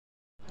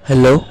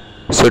Hello.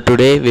 So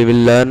today we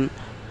will learn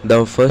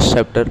the first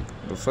chapter,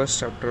 the first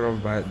chapter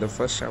of bio, the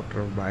first chapter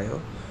of bio,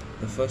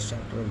 the first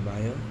chapter of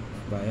bio,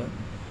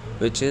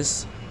 which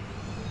is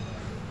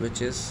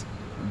which is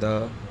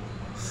the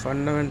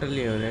fundamental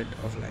unit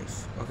of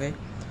life. Okay.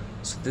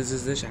 So this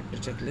is the chapter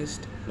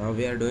checklist. Now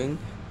we are doing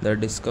the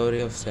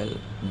discovery of cell.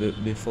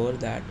 Before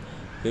that,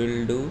 we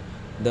will do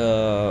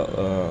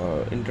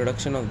the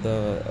introduction of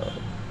the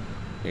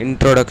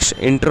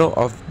intro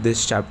of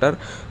this chapter.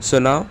 So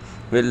now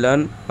we'll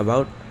learn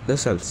about the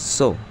cells.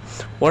 So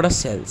what are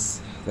cells?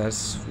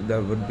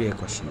 That would be a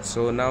question.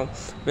 So now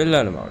we'll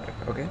learn about it.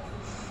 Okay.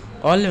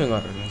 All living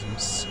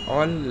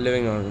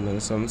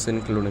organisms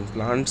including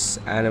plants,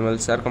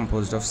 animals, are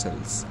composed of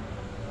cells.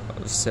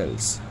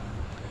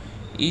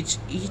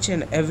 Each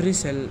and every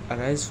cell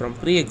arises from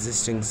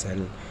pre-existing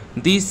cell.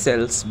 These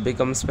cells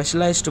become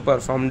specialized to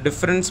perform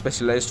different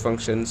specialized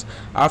functions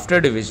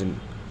after division.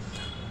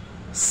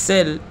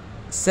 Cell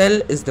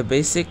is the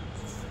basic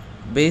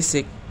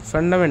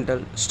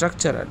fundamental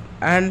structural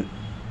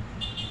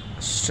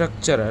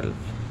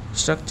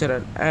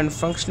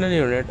functional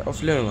unit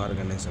of living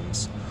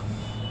organisms.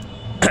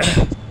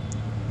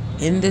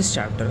 In this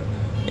chapter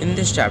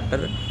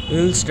we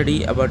will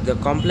study about the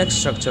complex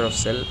structure of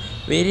cell,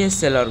 various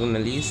cell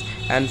organelles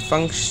and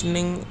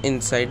functioning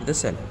inside the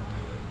cell.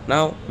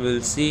 Now we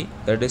will see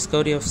the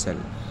discovery of cell.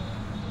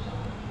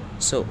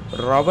 So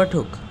Robert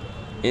Hooke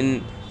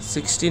in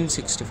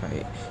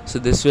 1665. So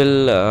this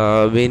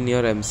will be in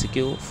your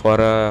MCQ for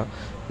a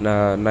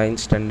 9th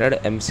standard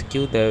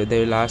MCQ. They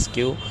will ask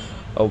you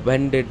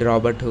when did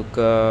Robert Hooke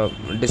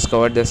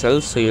discover the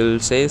cells. So you will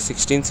say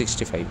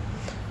 1665.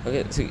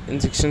 Okay, in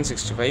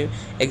 1665,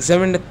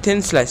 examined a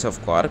thin slice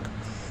of cork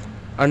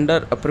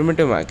under a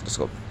primitive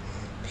microscope.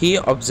 He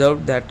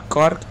observed that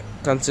cork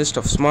consists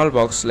of small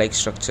box-like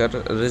structure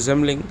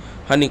resembling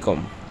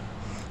honeycomb.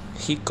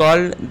 He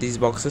called these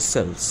boxes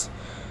cells.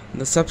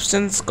 The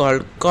substance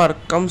called cork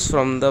comes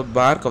from the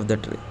bark of the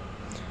tree.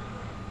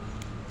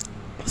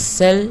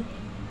 Cell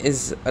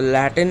is a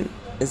Latin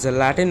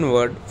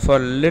word for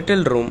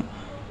little room.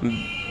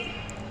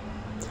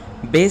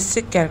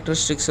 Basic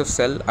characteristics of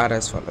cell are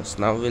as follows.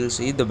 Now we'll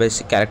see the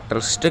basic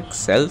characteristics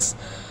cells.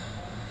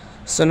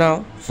 So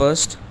now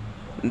first,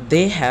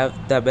 they have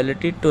the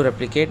ability to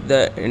replicate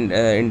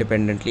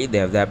independently. They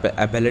have the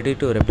ability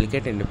to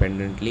replicate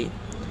independently.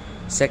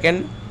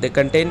 Second, they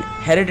contain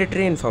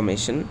hereditary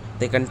information.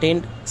 They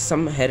contained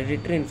some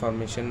hereditary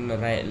information,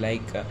 right,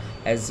 like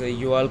as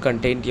you all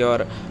contained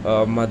your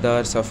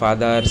mothers or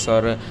fathers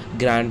or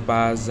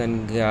grandpas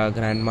and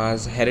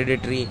grandmas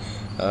hereditary.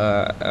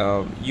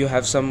 You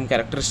have some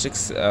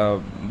characteristics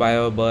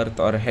by birth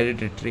or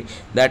hereditary.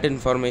 That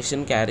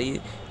information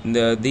carry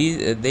the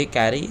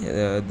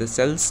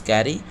cells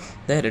carry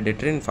the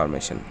hereditary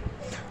information.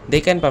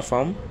 They can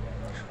perform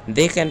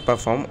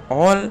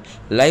all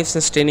life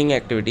sustaining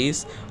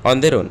activities on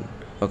their own.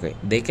 Okay,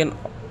 they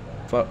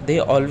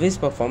always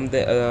perform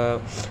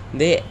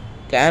they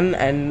can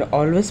and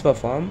always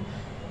perform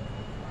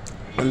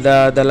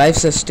the life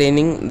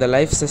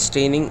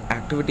sustaining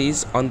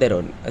activities on their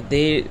own.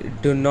 They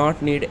do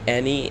not need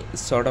any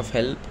sort of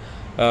help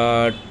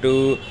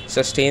to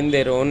sustain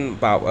their own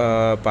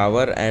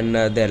power and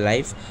their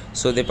life.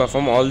 So they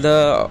perform all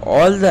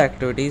the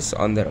activities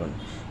on their own.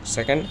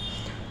 Second,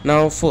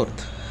 now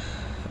fourth,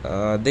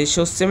 they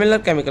show similar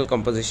chemical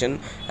composition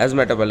as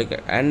metabolic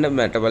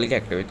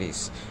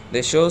activities.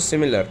 They show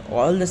similar.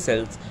 All the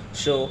cells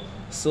show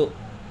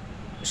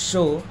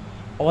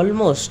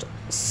almost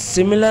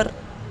similar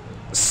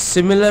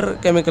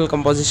chemical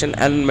composition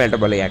and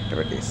metabolic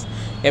activities.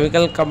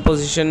 Chemical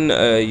composition,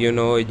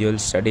 you'll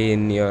study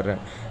in your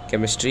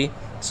chemistry.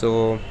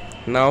 So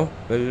now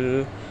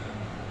we'll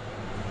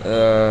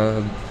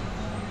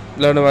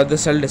learn about the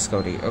cell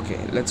discovery. Okay,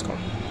 let's go.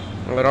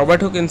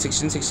 Robert Hooke in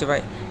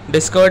 1665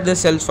 discovered the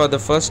cells for the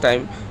first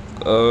time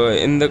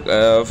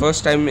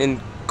in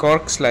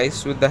cork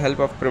slice with the help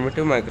of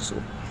primitive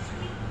microscope.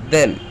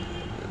 Then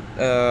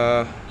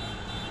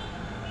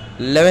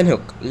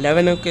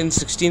Leeuwenhoek in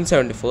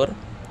 1674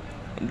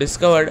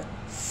 discovered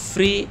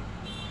free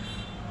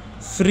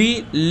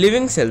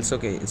living cells.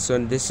 Okay, so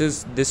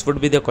this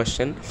would be the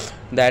question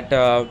that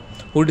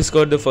who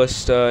discovered the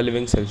first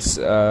living cells.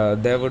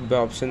 There would be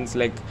options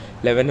like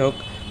Leeuwenhoek,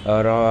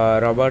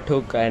 Robert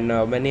Hooke and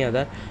many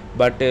other,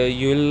 but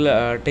you'll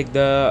take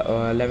the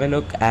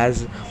Leeuwenhoek,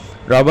 as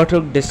Robert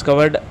Hooke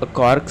discovered a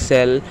cork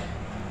cells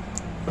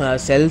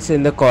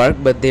in the cork,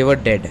 but they were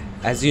dead.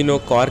 As you know,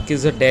 cork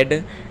is a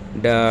dead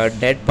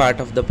part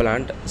of the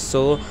plant,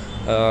 so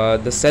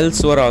the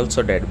cells were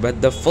also dead,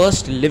 but the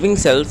first living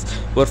cells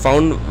were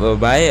found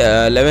by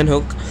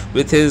Leeuwenhoek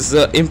with his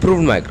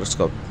improved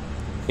microscope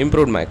in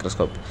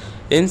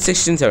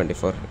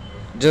 1674.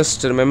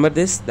 Just remember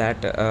this,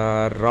 that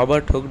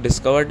Robert Hooke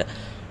discovered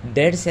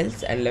dead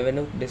cells and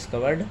Leeuwenhoek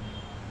discovered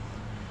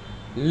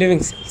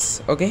living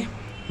cells. Okay,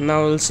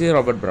 now we'll see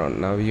Robert Brown.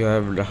 Now you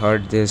have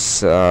heard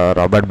this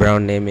Robert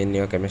Brown name in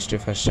your chemistry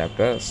first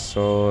chapter.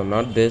 So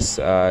not this,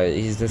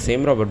 he's the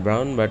same Robert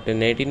Brown, but in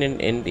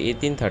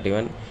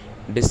 1831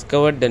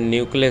 discovered the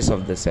nucleus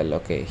of the cell.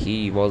 Okay,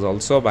 he was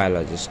also a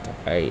biologist.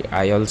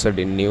 I also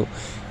didn't knew.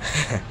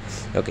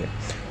 Okay,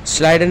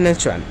 Schleiden and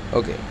Schwann.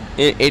 Okay,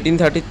 in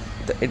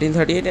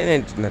 1838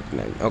 and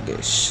 1839. Okay,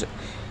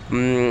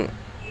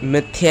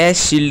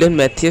 Matthias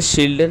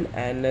Schilden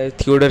and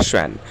Theodor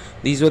Schwann.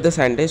 These were the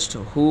scientists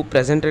who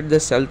presented the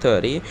cell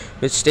theory,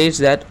 which states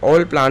that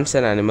all plants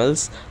and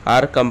animals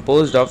are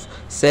composed of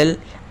cell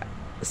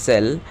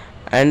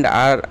and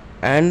are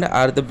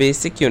the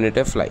basic unit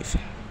of life.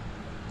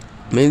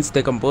 Means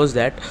they compose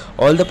that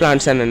all the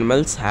plants and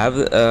animals have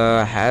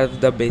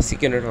the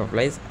basic unit of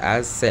life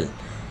as cell.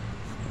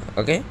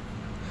 Okay,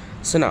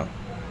 so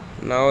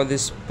now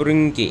this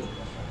Puringe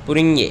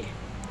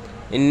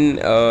in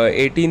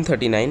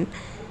 1839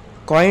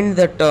 coined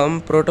the term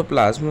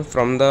protoplasm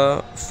from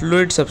the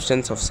fluid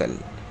substance of cell.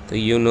 So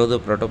you know the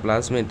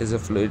protoplasm, it is a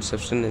fluid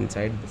substance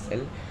inside the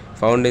cell,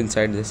 found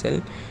inside the cell.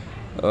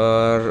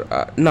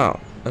 Now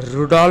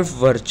Rudolf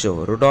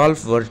Virchow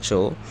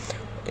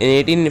in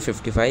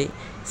 1855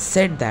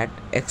 said that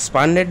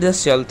expanded the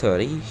cell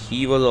theory.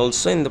 He was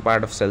also in the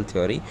part of cell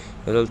theory.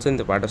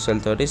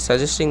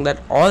 Suggesting that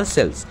all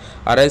cells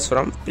arise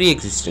from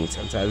pre-existing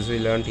cells. As we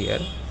learned here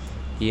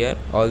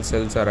all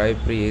cells arise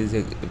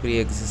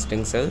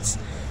pre-existing cells.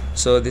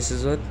 So this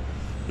is what.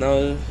 Now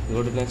we'll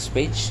go to the next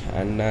page,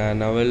 and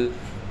now we'll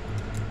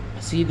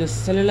see the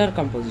cellular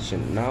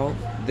composition. Now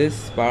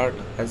this part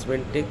has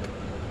been ticked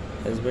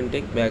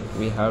back.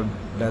 We have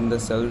done the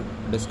cell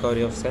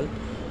discovery of cell.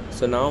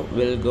 So now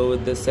we'll go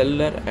with the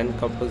cellular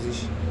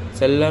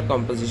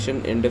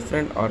composition in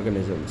different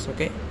organisms.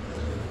 Okay,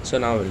 so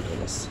now we'll do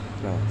this.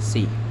 Now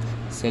see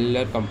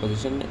cellular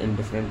composition in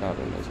different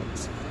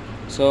organisms.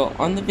 So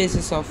on the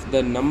basis of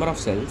the number of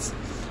cells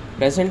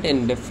present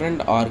in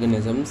different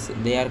organisms,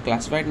 they are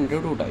classified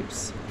into two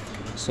types.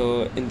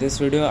 So in this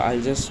video I'll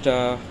just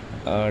tell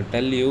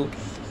you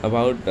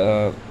about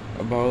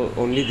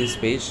only this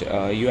page.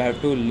 You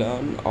have to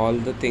learn all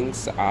the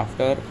things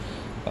after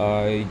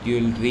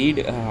you'll read,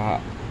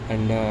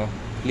 and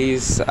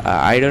please,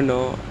 I don't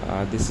know,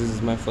 this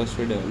is my first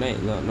video.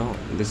 No,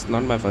 this is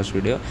not my first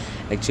video.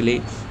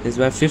 Actually, this is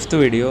my 5th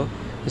video.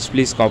 Just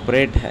please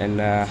cooperate,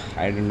 and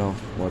I don't know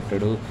what to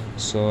do.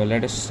 So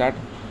let us start.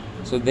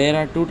 So there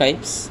are two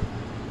types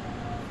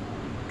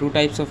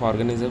of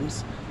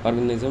organisms.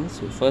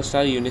 First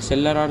are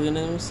unicellular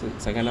organisms,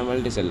 second are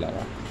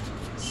multicellular.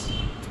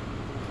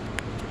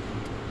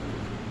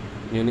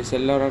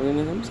 Unicellular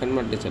organisms and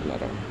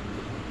multicellular.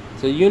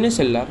 So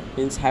unicellular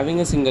means having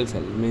a single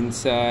cell.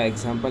 Means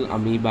example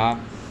amoeba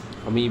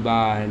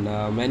and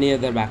many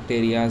other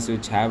bacteria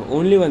which have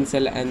only one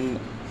cell, and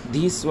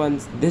this one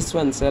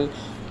cell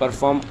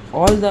perform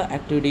all the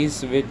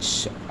activities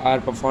which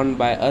are performed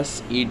by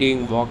us: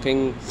 eating,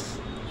 walking,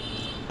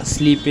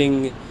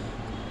 sleeping,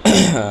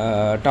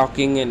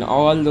 talking, and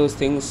all those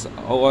things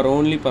are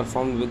only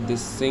performed with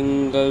this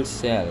single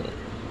cell.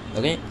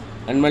 Okay,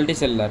 and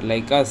multicellular,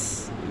 like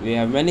us, we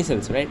have many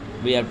cells, right?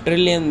 We have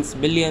trillions,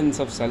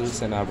 billions of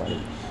cells in our body.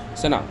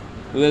 So now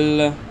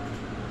we'll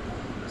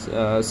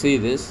see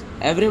this.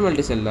 Every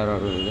multicellular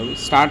organism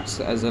starts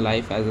as a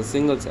life as a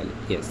single cell.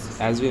 Yes,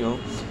 as we know,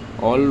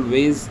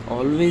 always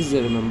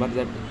remember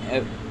that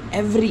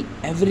every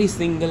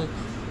single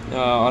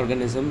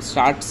organism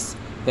starts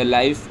the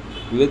life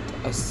with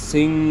a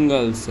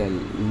single cell.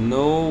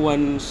 No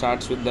one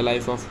starts with the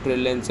life of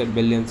trillions or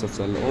billions of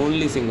cells.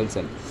 Only single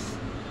cell.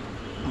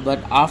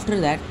 But after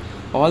that,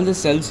 all the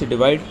cells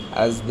divide,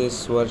 as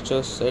this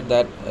Virchow said,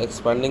 that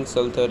expanding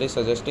cell theory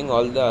suggesting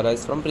all the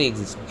arise from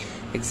pre-existing.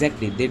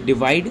 Exactly, they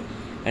divide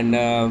and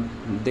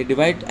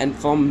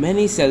form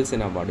many cells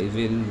in our body.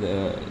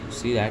 We'll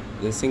see that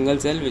the single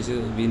cell, which is,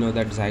 we know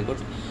that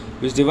zygote,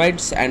 which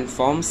divides and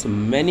forms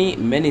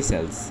many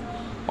cells.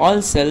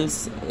 All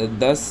cells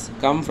thus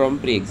come from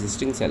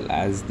pre-existing cell,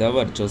 as the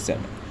Virchow said.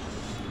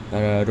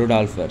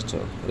 Rudolf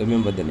Virchow.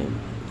 Remember the name.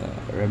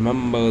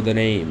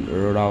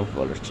 Rudolf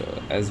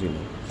Virchow, as we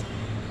know.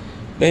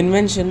 The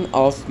invention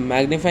of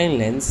magnifying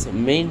lens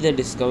made the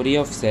discovery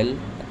of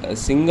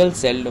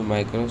single-celled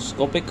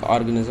microscopic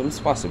organisms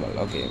possible.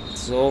 Okay,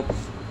 so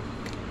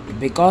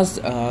because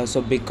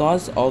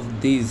of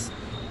these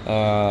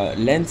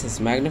lenses,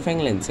 magnifying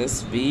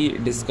lenses, we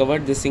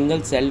discovered the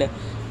single-celled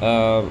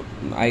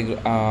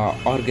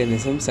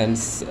organisms and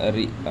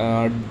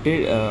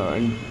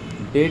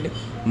did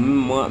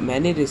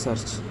many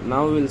research.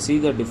 Now we will see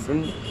the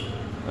difference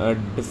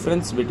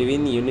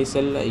between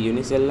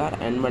unicellular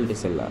and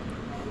multicellular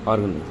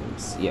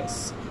organisms.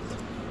 Yes,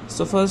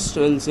 so first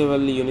we'll say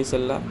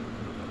unicellular.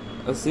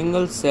 A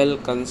single cell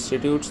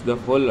constitutes the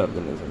whole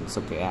organisms.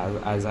 Okay,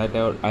 as I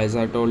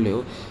told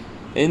you,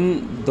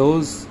 in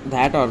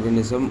that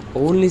organism,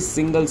 only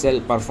single cell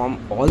perform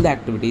all the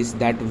activities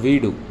that we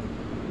do.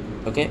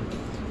 Okay,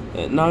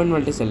 now in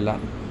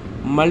multicellular,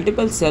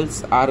 multiple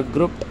cells are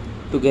grouped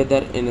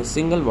together in a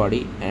single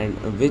body, and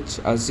which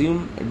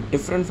assume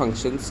different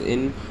functions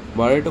in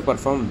body to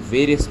perform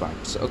various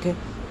parts. Okay,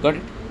 got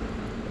it?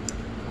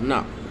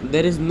 Now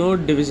there is no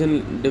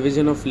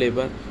division of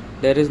labor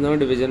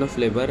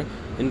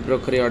in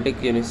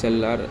prokaryotic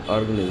unicellular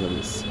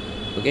organisms.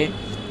 Okay,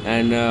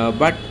 and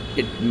but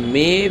it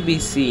may be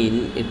seen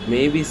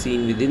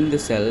within the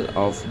cell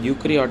of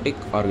eukaryotic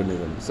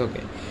organisms.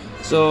 Okay,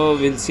 so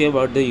we'll see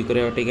about the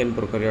eukaryotic and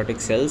prokaryotic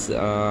cells.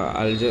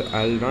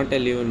 I'll not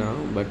tell you now,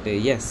 but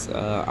yes,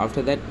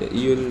 after that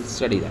you'll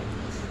study that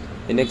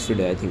in next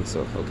video, I think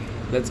so. Okay,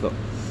 let's go.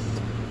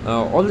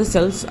 All the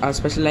cells are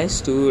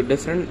specialized to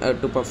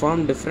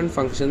perform different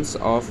functions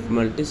of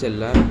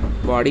multicellular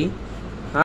body